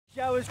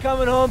I was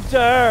coming home to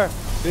her.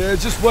 Yeah,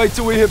 just wait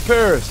till we hit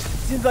Paris.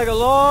 Seems like a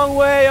long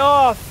way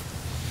off.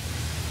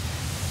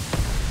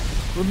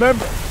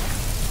 Remember,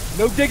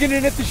 no digging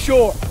in at the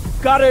shore.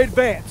 You've got to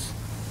advance.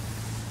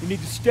 You need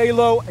to stay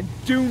low and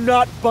do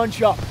not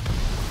bunch up.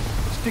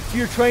 Stick to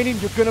your training,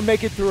 you're gonna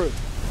make it through.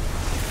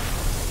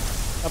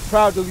 I'm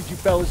proud to lead you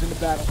fellas into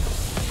battle.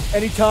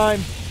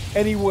 Anytime,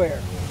 anywhere.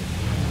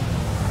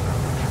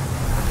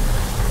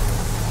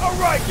 All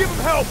right, give him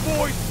hell,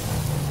 boys!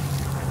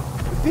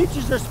 The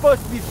beaches are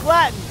supposed to be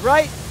flattened,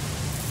 right?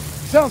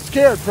 Sound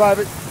scared,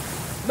 Private.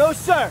 No,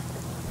 sir.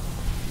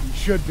 You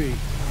should be.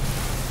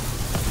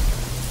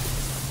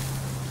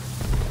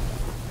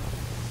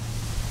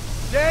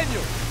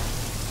 Daniel,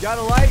 got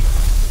a light?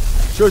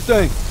 Sure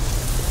thing.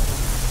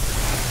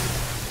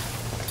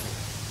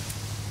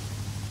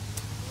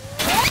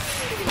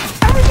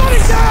 Everybody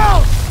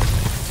down!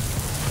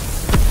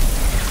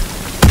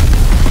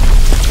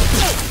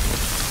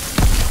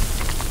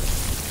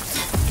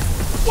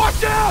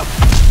 Watch out!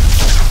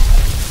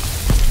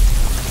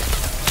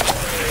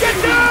 Get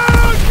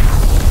down!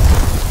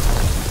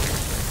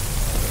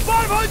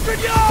 500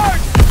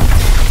 yards!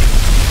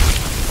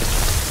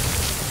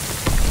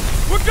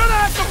 We're gonna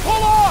have to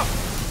pull off!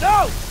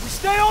 No! We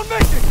stay on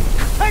mission!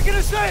 Taking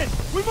us in!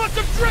 We must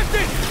have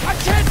drifted! I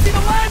can't see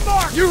the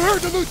landmark! You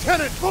heard the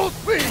lieutenant! Full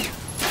speed!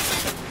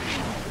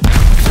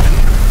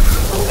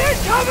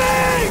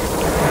 Incoming!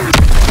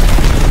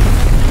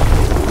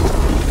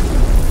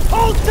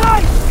 Hold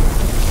tight!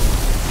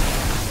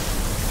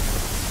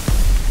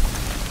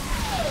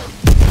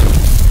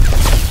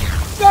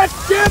 God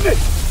damn it!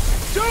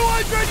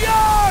 200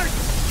 yards!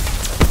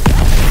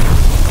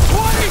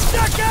 20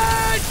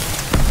 seconds!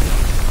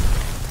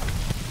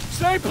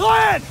 Same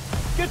plan!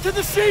 Get to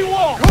the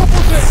seawall!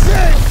 Corporal's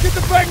James! Get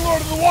the Bangalore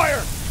to the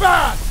wire!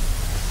 Fast!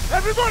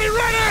 Everybody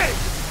ready!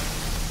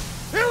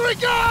 Here we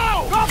go!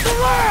 Off the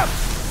ramp!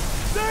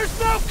 There's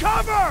no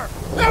cover!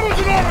 That was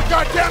an order,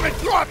 goddammit!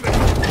 Drop it!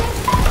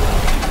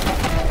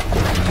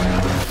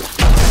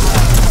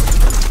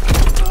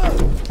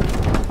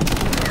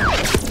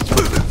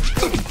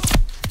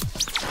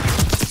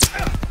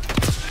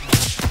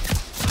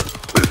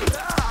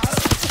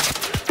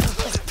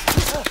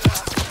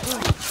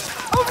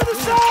 Over the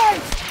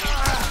side!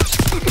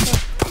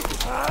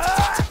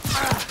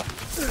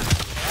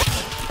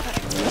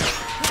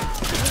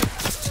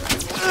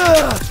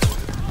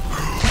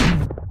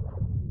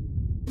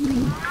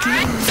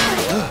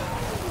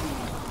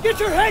 Get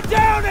your head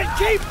down and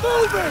keep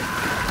moving!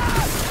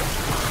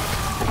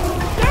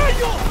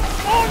 Daniel!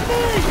 On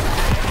me!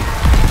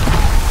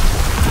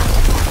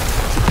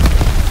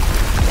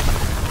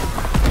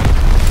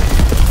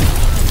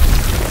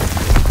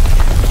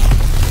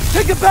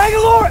 Take a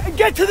Bangalore and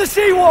get to the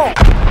seawall!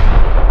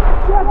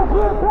 You have a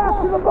clear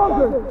path to the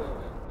bunker!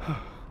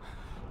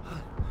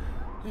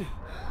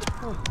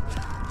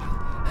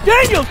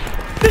 Daniel!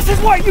 This is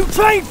what you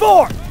trained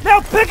for!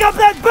 Now pick up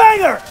that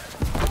banger!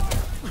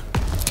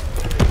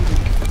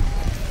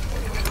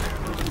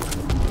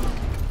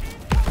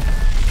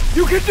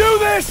 You can do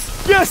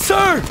this! Yes,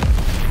 sir!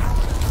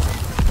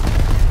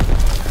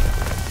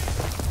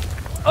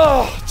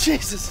 Oh,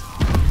 Jesus!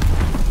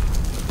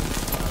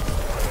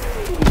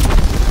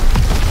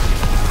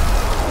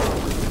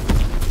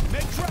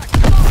 Mid-track!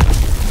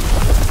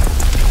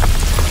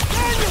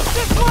 Daniel,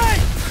 this way!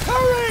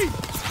 Hurry!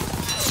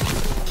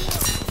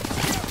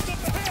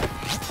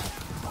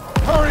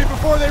 Hurry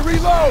before they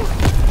reload!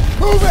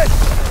 Move it!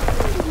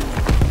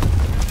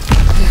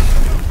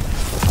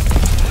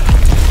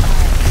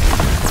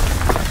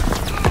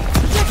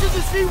 Get to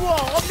the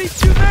seawall! I'll meet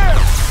you there!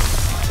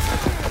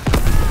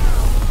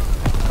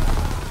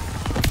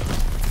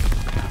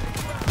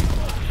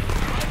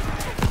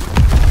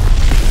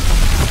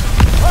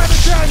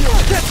 Private Daniel,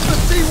 get to the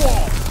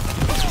seawall!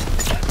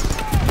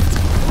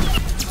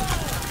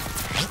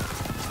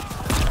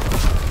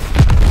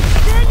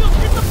 Daniel,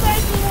 get the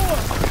Bangalore!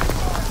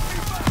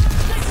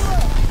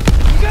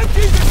 These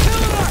MGs are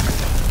killing us!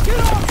 Get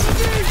off the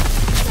knee!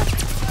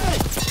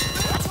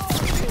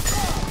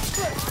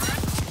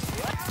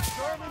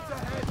 Sherman's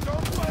ahead,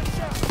 don't punch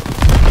out!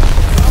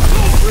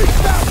 Reach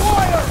that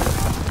wire!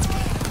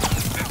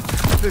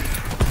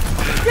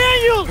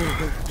 Daniel!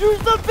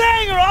 Use the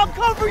banger! I'll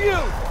cover you!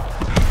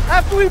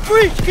 After we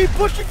breach, keep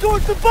pushing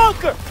towards the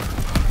bunker!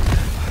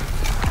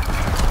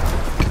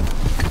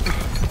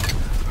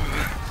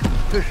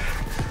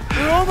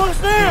 We're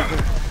almost there!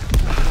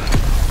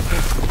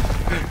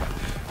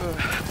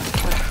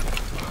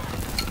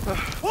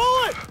 Pull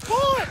it!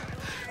 Pull it!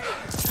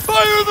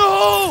 Fire in the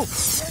hole!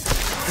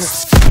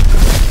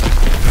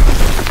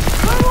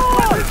 Come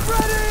on! It's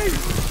ready!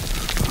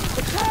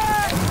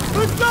 Attack!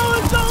 Let's go!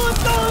 Let's go!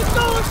 Let's go! Let's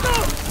go! Let's go!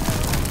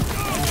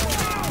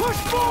 Push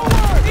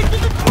forward! Into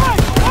the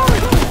trench! Hurry!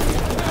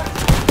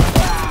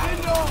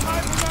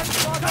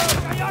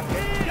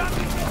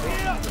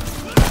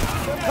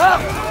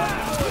 Help!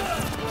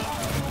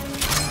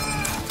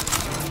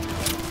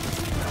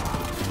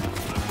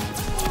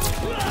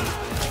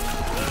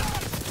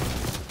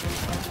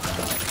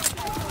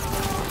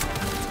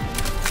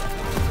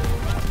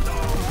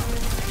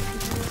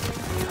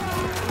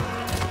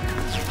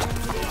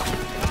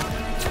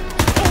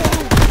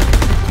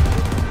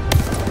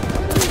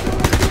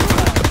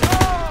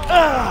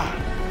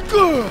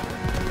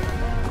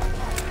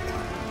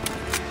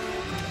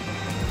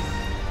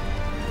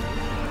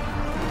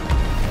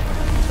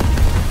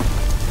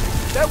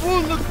 That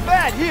wound looks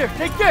bad. Here,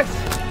 take this.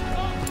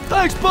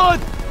 Thanks, bud.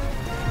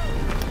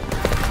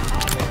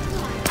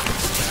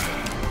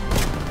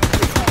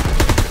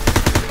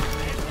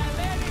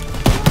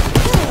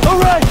 All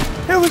right,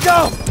 here we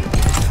go.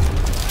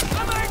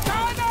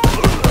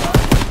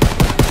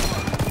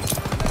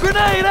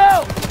 Grenade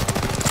out.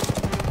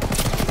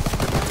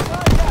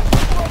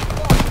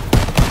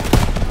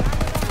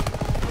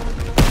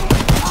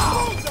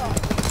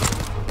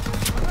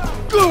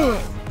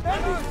 Good.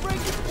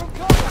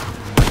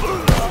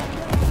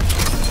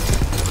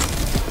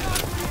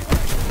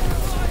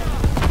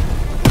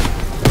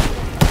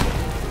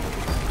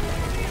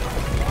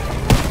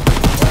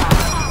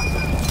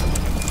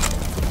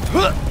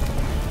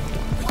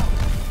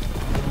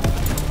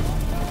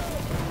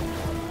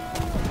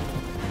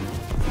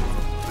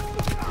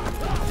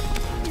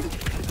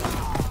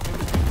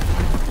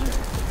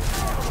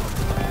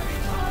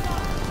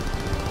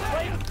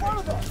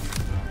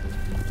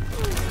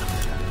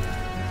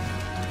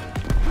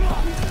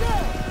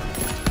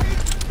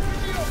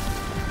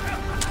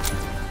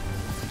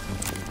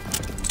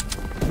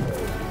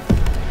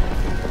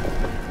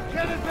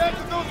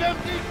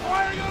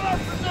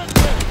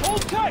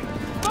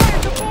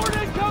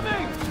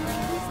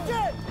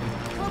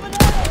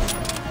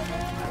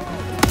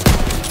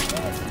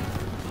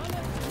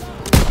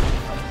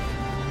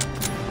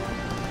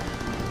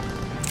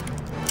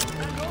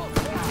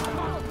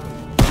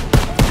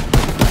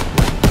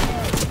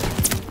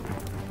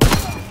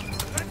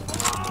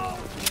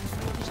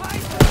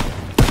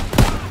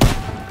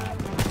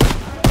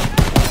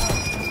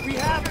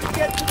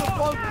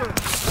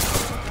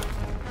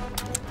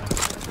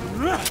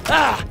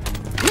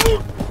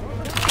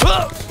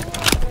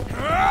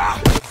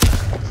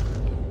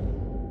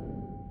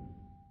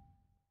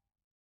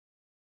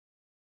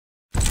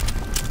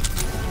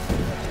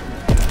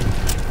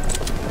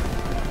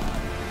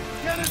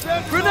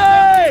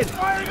 Grenade!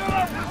 Firing on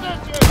our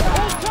position!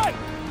 Hold tight!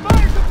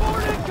 Fire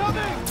support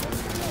incoming!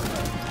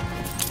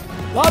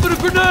 Lobbing a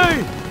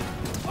grenade!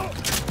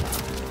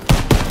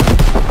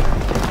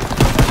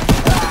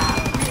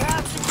 We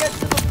have to get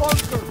to the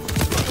bunker!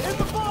 In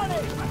the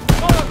body!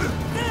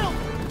 Nailed!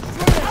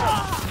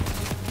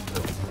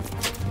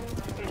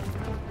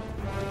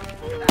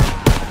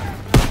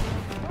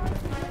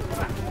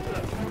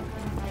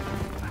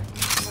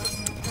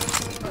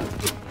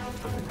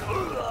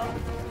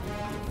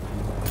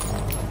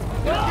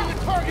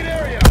 Target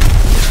area!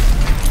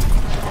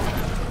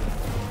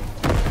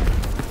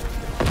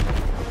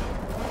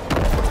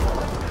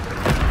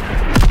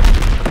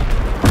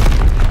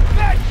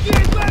 That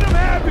kid, let him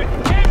have it!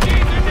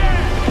 Empties are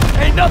dead!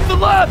 Ain't nothing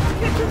left!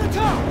 Get to the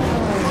top!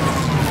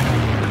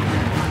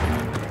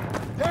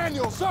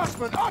 Daniel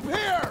Zussman, up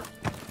here!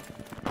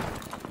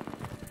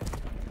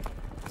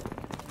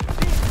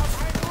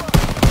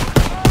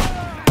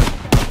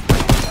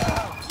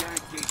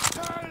 Yankee,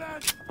 turn!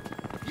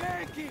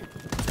 Yankee!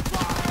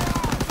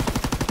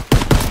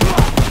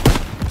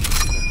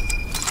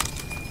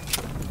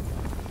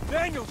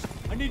 Daniels,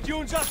 I need you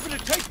and Zussman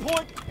to take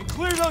point and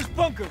clear those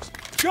bunkers.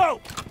 Go!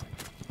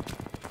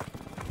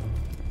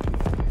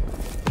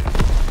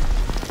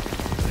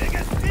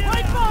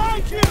 Right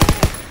behind you!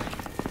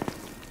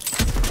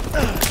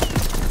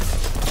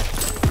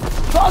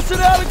 Toss it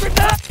out a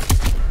grenade!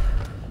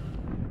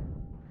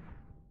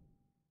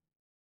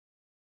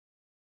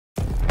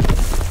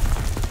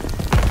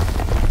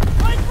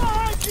 Right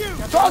behind you!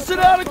 Toss it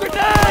out a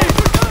grenade!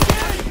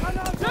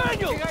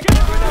 Daniel, get a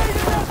grenade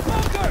in that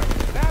bunker!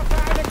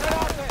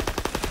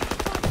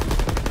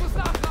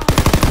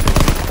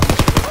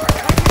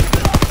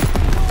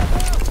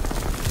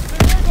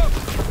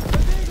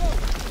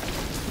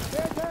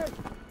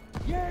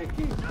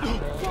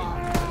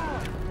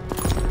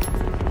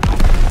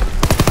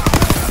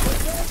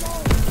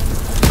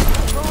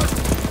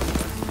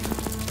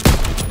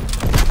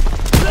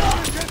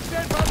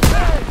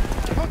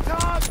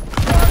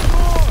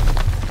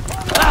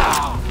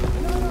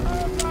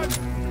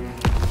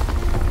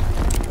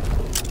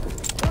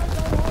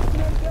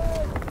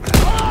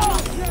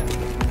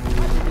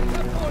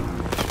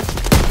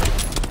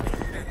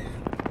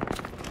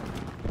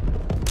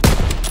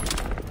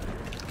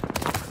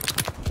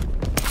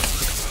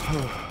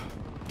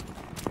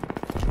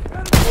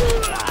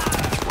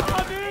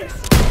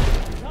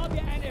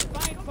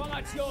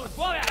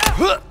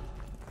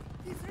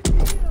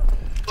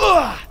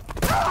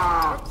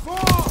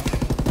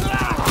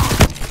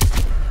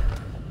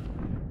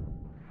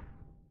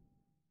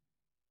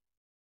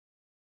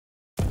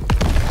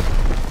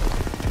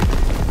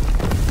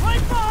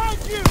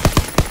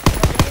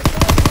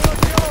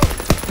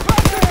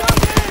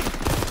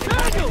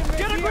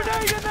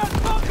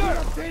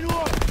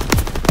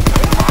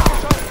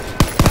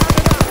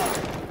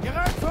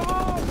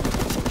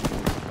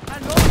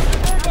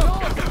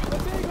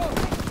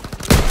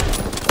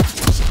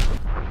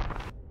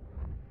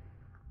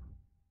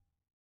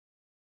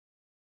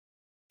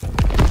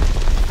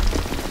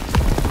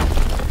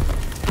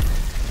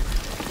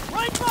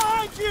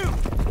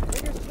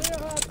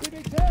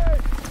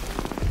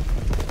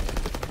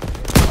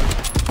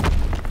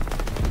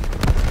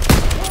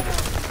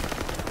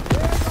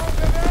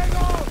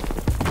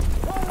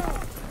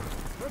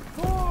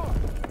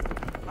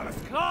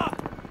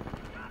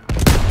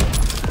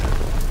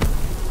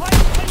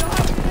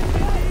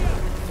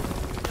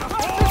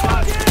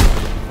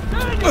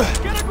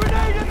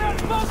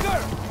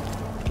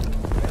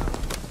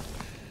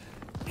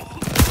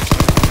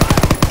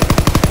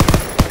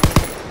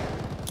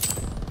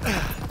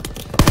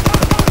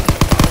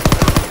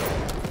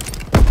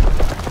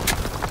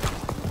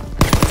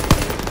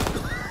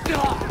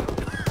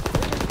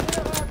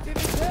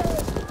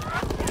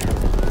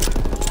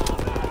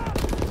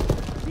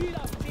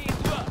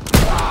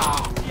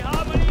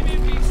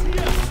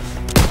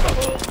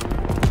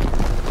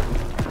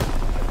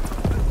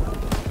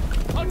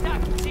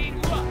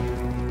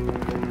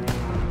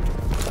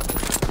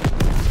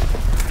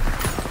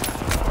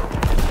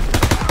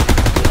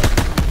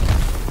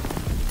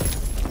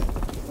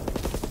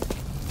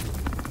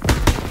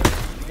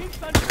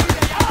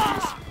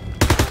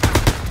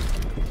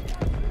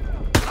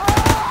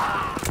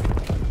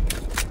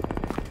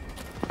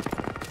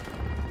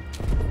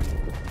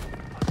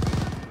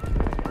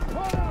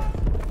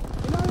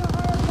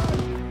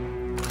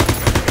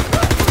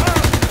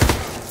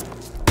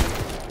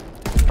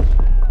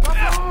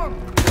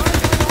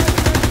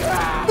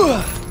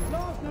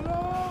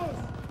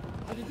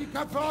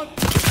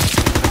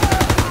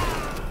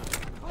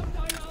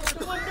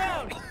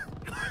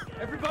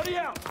 Everybody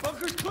out!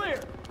 Bunker's clear!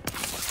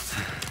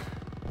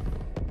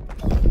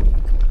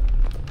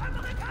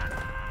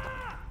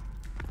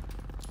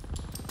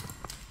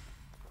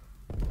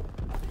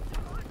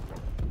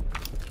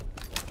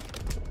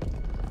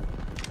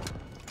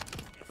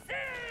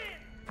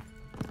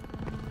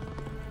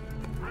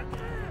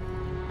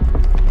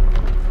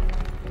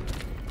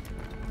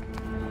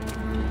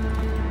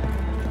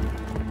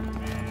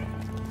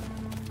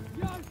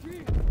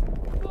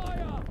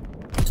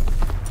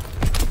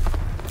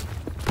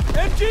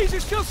 MGs are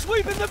still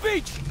sweeping the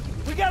beach!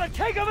 We gotta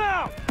take them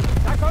out!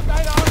 Da kommt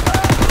einer aus!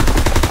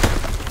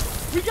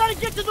 We gotta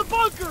get to the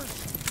bunkers!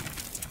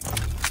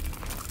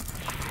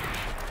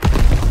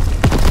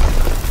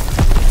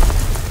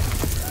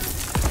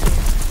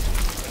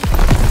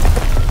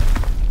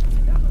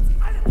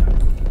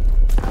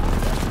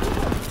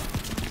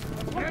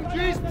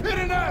 MG's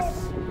pitting us!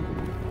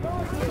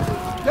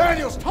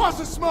 Daniels, toss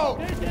the smoke!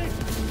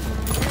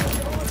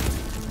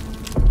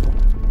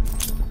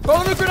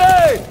 Throw the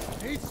grenade!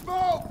 Need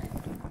smoke!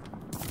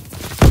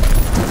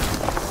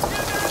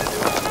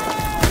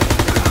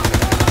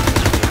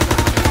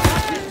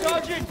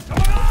 Sergeant!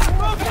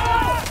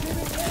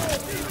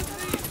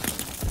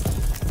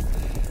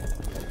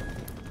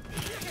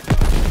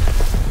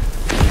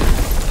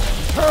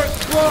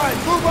 Turret's blind!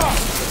 Move up!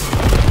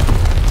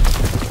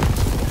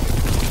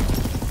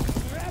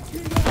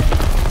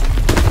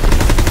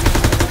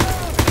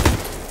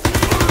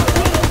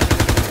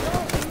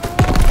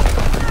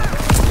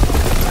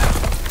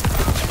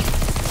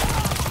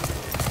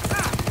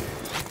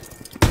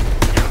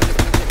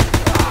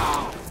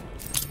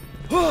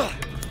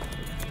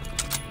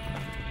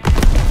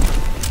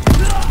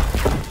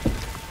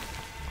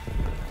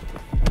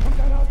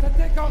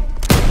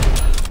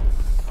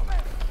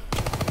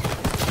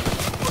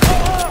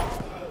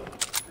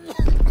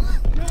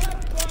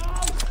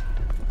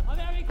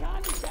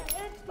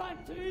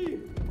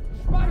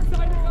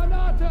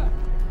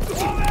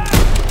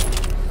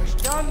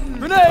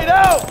 Grenade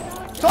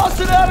out!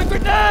 Tossing out a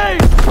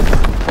grenade!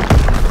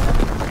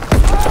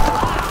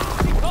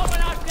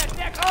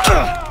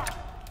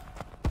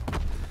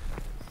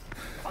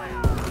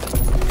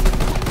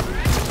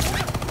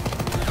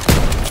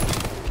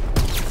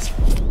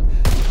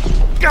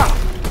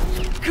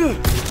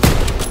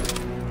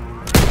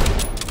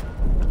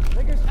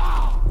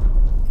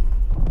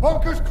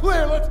 Bunker's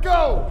clear, let's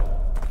go!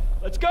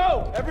 Let's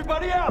go!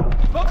 Everybody out!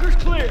 Bunker's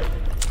clear!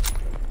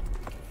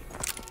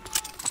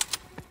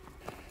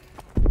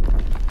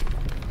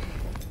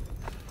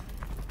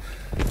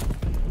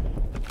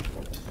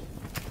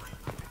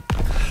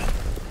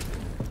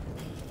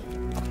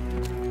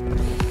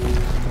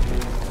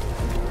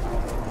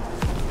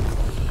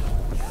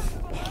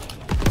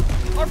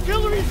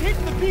 Artillery's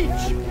hitting the beach!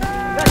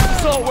 That's the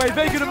assault wave,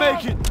 they gonna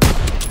make it!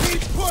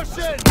 Keep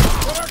pushing!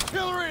 The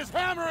artillery is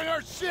hammering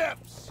our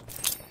ships!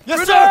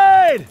 Yes, sir!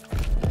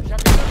 Ich hab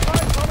eine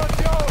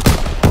Fallformation!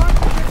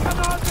 Feindliche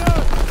Granate!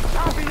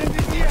 Hab ihn in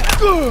Visier!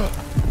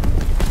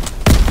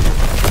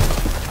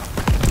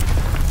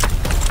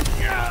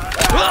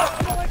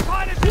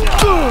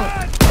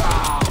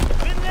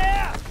 Bin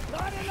leer!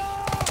 Lade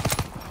los!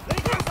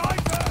 Linke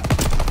Seite!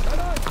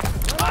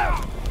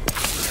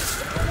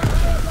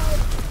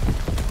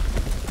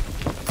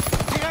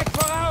 Direkt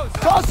voraus!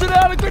 Tossing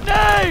out a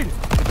grenade!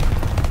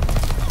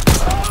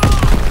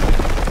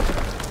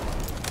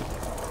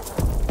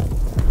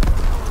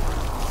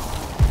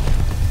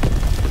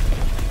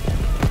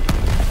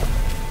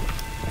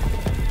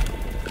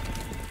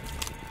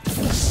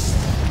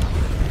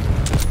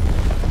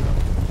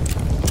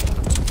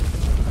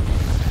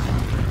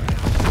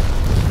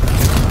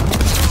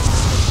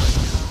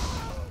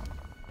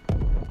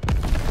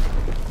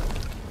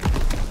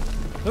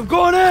 I'm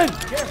going in!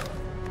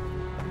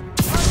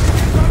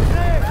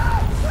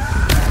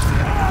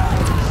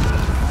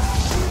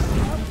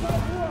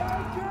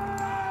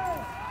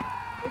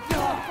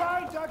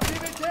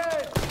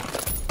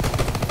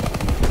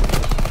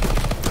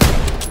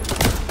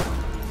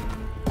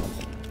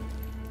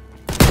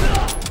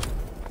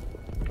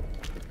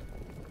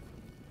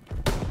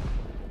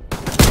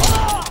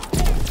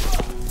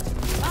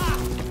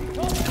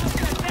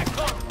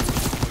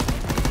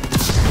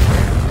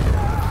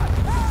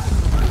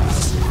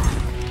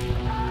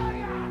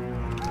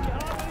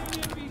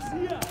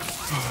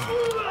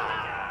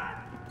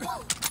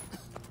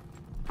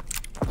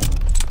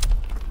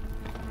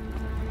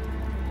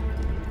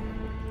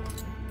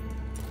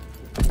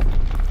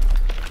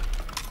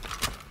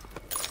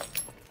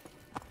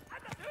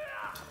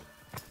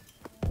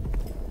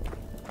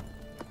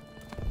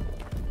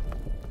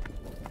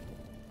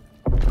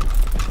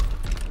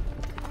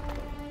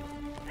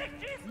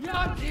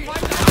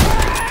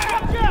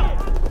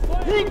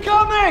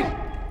 Incoming!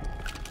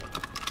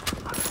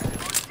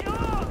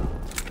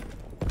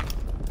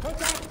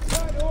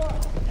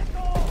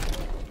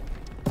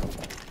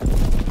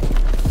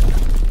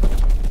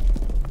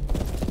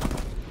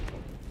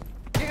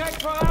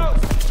 Direkt voraus!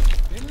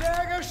 In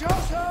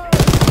Leergeschosse!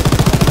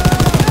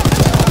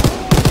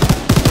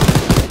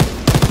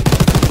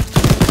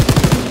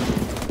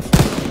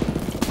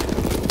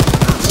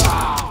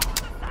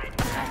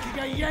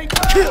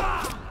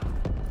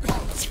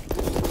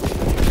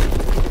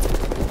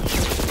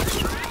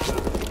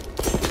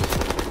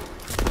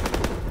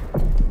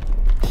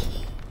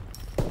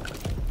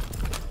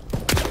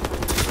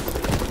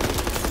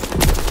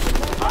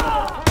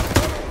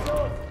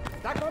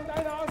 Da kommt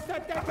einer aus der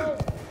Deckung!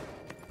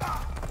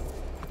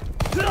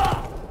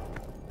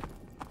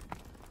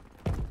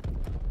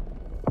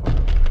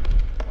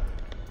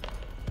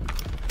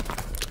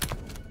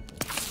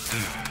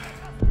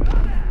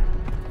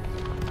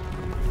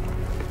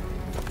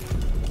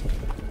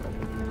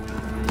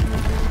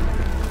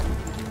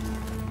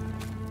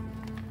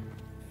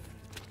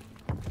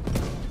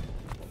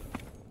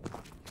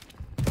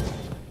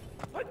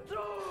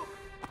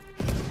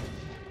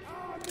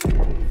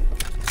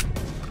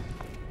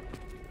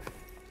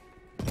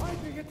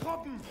 Feindliche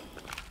Truppen!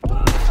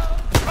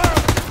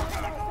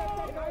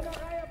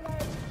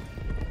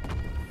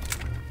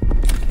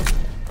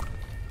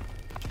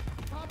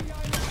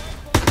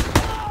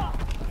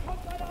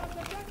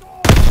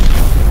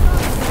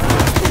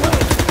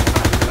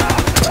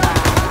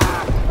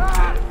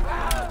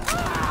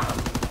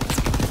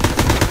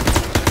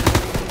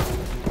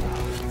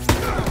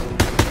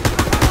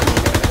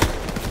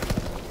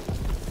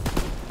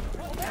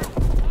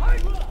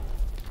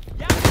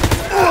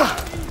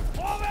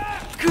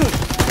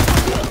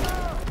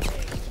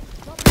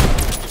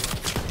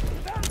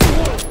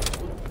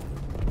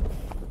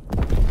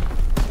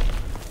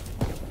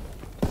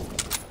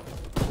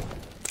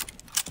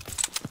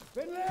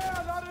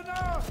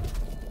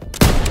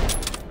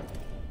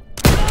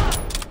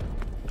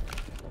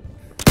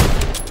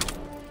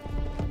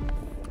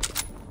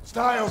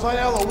 Stiles,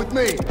 Aiello, with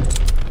me.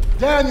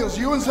 Daniels,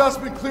 you and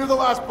Zussman clear the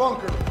last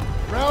bunker.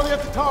 Rally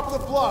at the top of the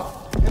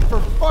bluff. And for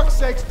fuck's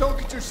sakes, don't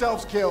get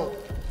yourselves killed.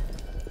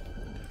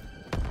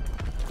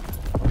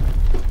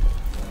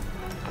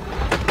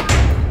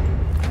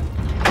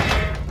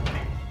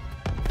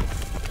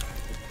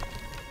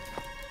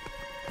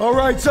 All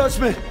right,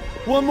 Zussman.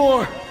 One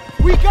more.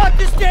 We got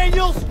this,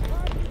 Daniels!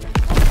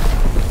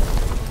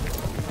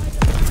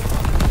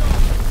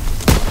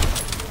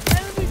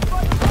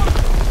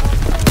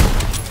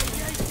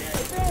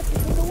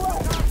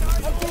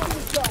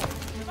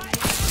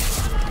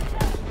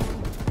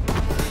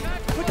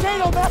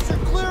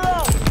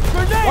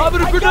 Lob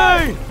it a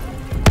grenade!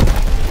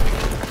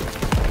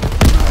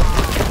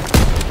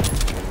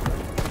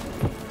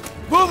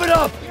 Move it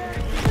up!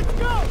 Let's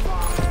go!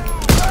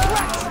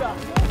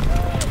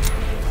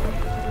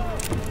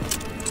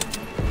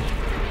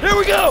 Here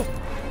we go!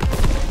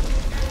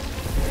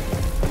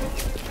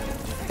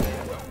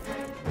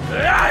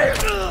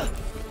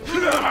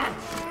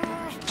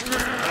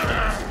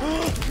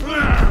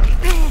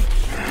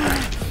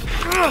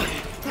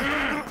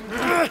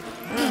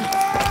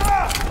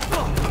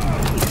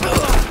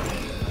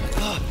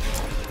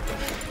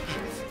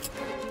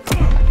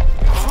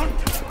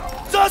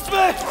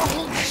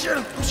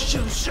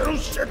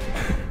 Shit!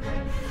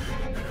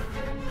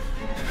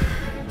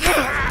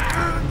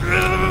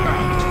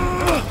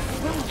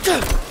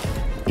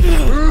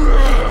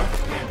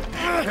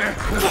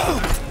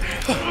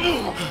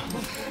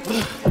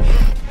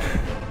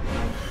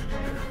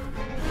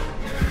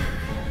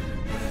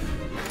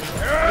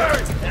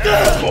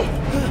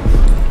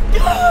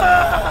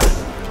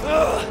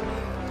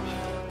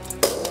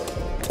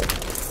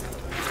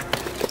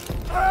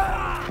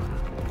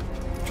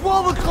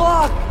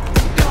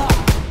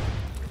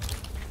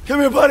 Come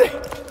here, buddy.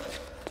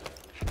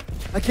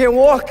 I can't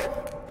walk.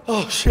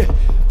 Oh, shit.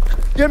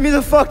 Get me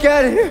the fuck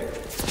out of here.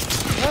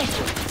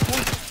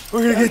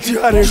 We're gonna get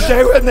you out of here.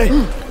 Stay with me.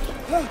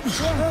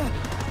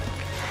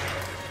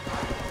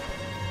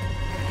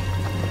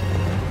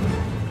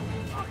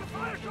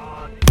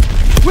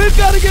 We've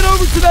got to get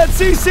over to that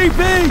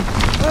CCP.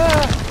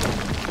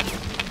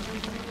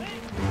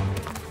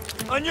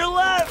 On your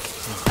left.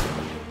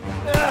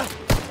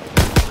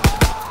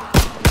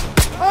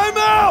 I'm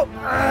out.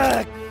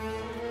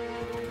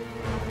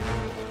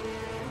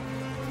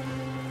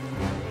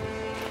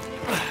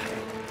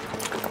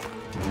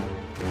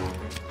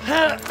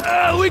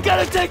 We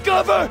gotta take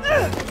cover!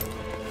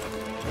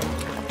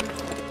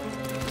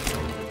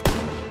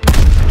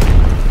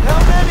 How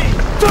many?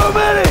 Too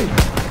many!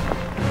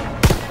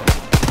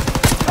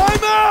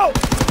 I'm out!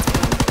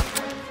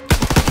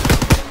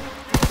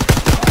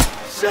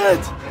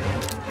 Shit!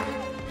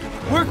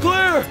 We're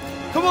clear!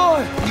 Come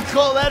on! You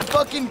call that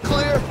fucking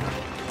clear?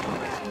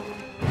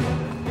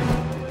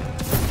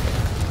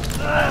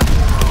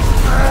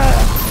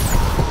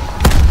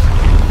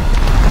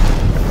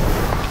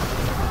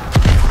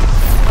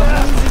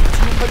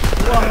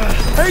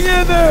 Hang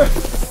in there!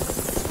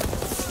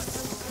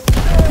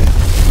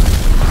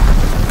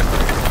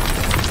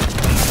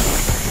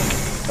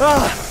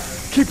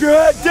 Keep your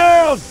head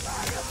down!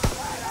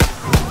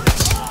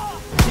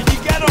 Did you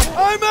get him?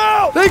 I'm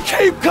out! They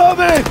keep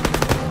coming!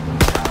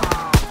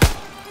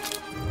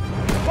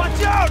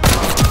 Watch out!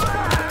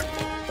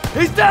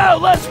 He's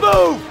down! Let's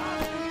move!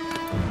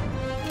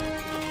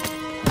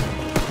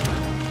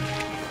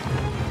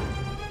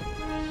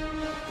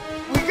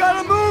 We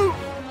gotta move!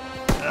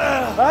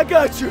 I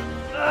got you!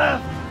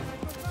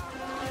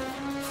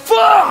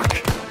 Fuck!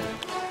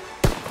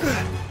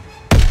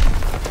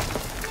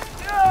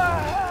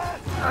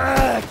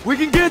 We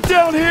can get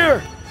down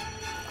here!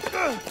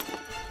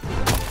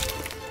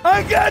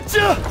 I got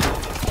you!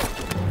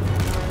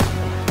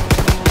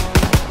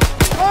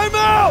 I'm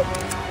out!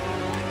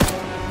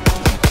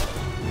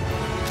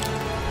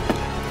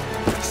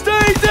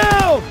 Stay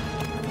down!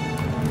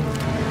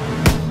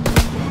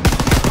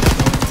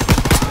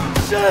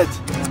 Shit!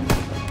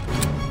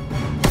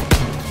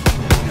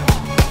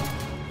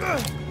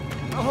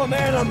 Oh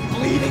man, I'm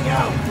bleeding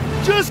out.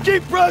 Just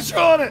keep pressure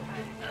on it!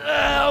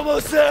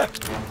 Almost there!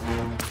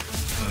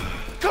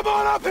 Come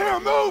on up here!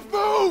 Move!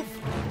 Move!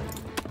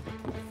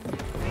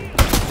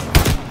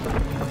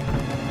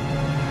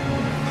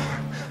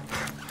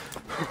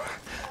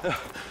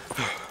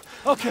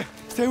 Okay,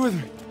 stay with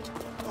me.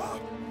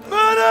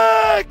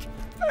 Medic!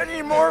 I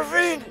need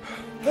morphine.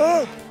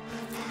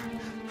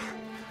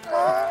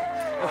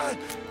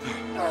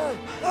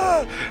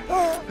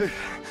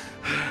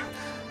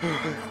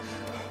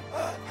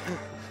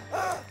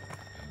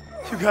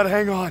 You gotta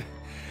hang on.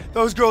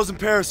 Those girls in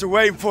Paris are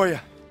waiting for you.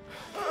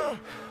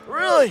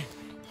 Really?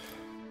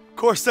 Of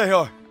course they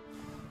are.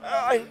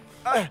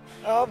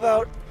 How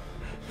about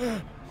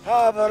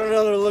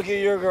another look at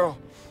your girl?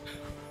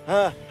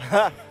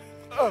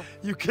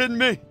 You kidding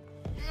me?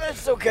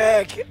 It's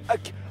okay. I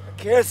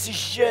can't see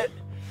shit.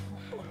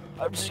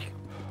 I'm just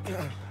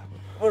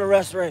gonna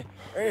rest right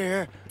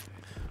here.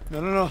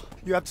 No.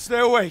 You have to stay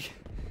awake.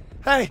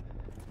 Hey,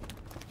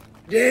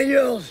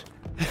 Daniels,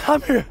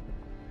 I'm here.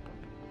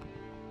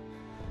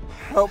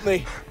 help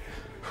me.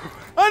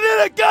 I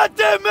need a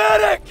goddamn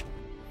medic!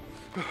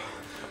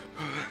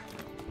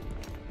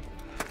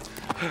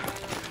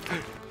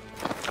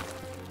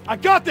 I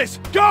got this!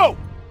 Go!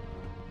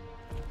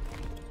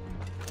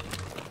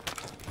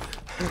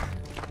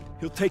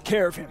 He'll take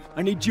care of him.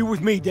 I need you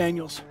with me,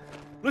 Daniels.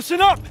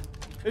 Listen up!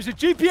 There's a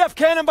GPF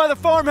cannon by the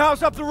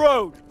farmhouse up the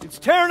road. It's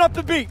tearing up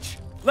the beach.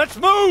 Let's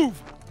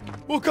move!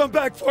 We'll come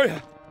back for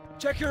you.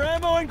 Check your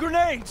ammo and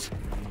grenades.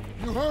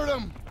 You heard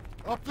him!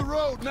 Up the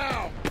road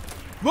now!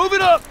 Move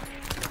it up!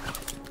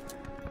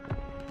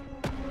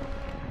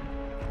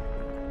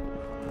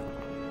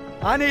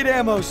 I need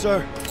ammo,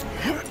 sir.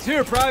 It's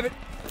here, Private.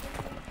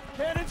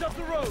 Cannons up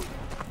the road.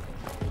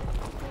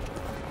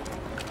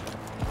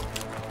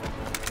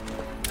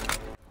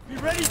 Be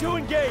ready to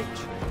engage.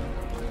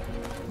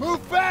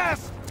 Move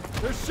fast!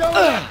 They're showing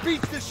that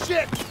beach to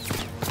shit!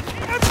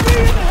 MG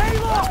in the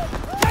halo!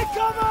 Take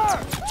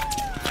cover!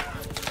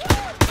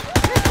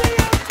 Get the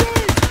MG!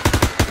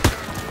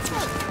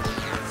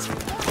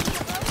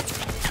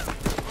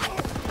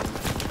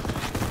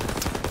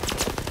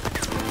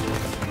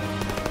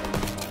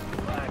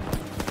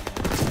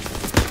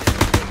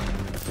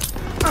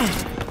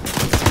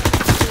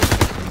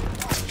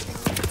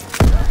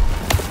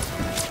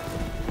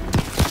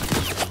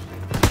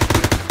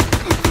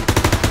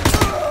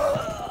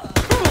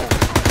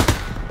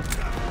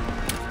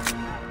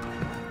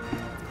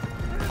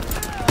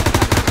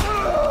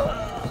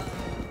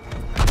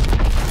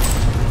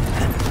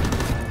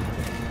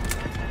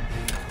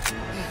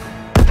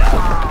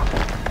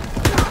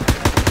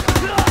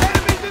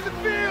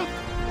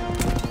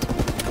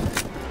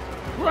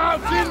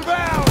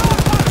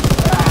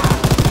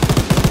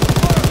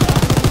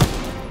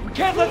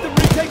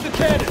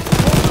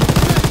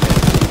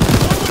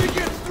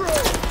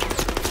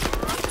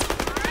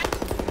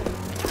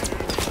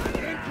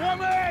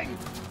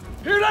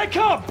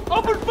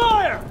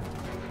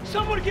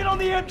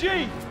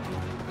 MG!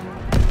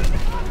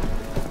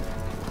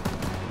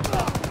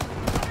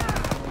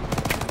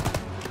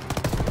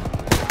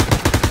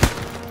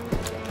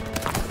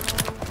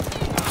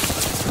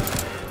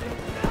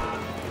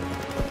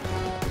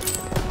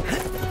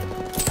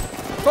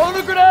 Throw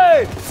the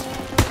grenade!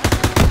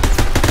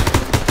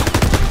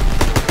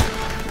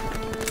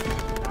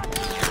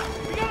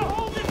 We gotta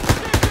hold this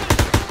position!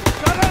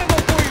 Got ammo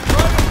for you,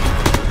 Private!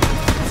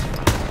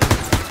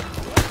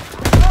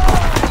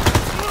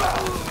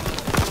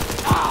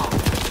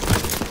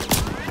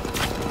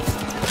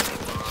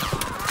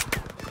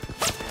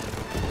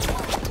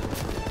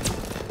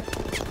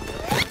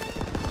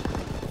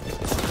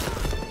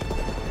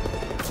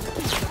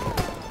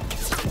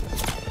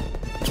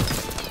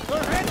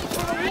 They're heading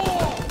for the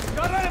wall!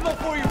 Got ammo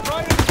for you!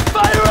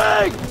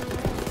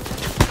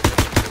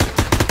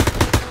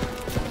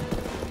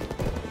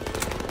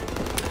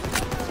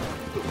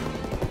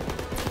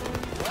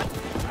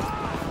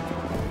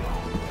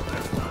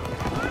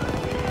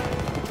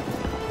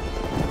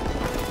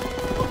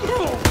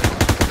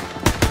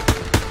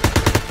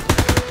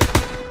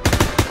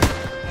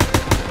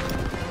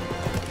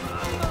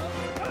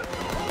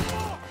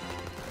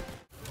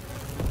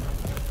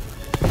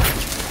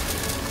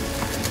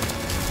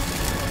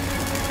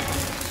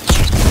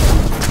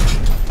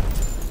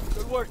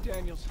 work,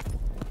 Daniels.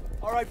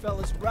 All right,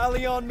 fellas,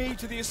 rally on me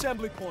to the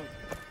assembly point.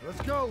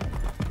 Let's go.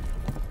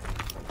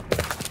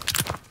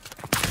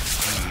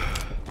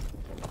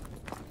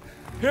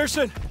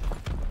 Pierson,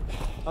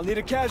 I'll need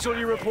a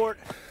casualty report.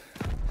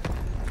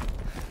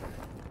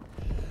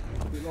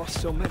 We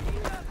lost so many.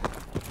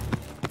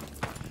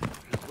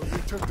 But we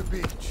took the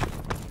beach.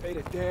 Paid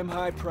a damn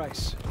high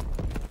price.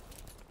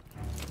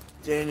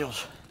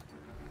 Daniels.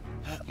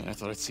 Man, I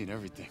thought I'd seen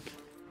everything.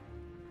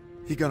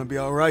 He gonna be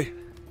all right?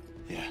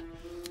 Yeah,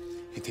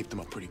 he taped him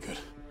up pretty good.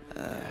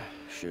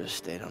 Should have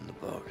stayed on the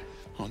boat.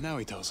 Oh, now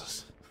he tells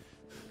us.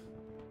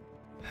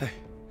 Hey,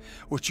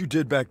 what you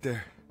did back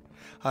there,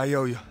 I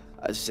owe you.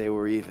 I'd say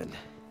we're even.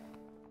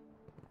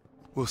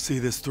 We'll see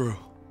this through.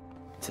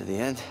 To the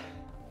end?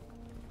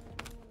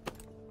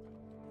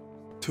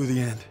 To the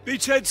end.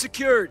 Beachhead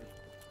secured.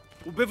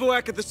 We'll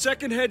bivouac at the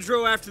second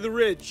hedgerow after the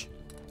ridge.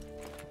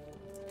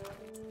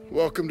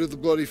 Welcome to the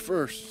bloody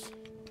first.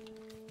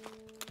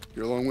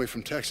 You're a long way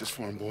from Texas,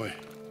 farm boy.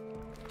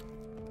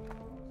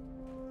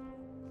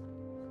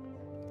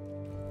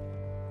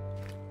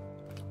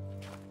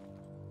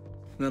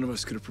 None of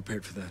us could have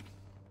prepared for that.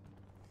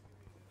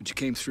 But you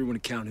came through when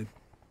it counted.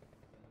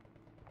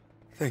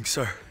 Thanks,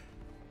 sir.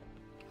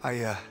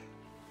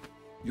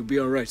 You'll be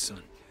all right,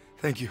 son.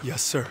 Thank you.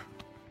 Yes, sir.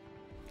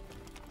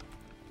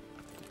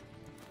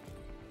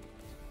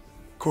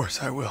 Of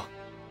course I will.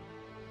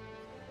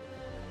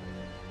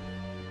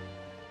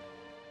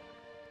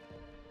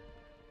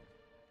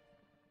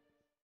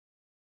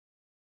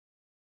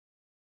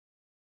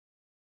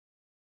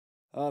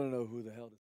 I don't know who the hell to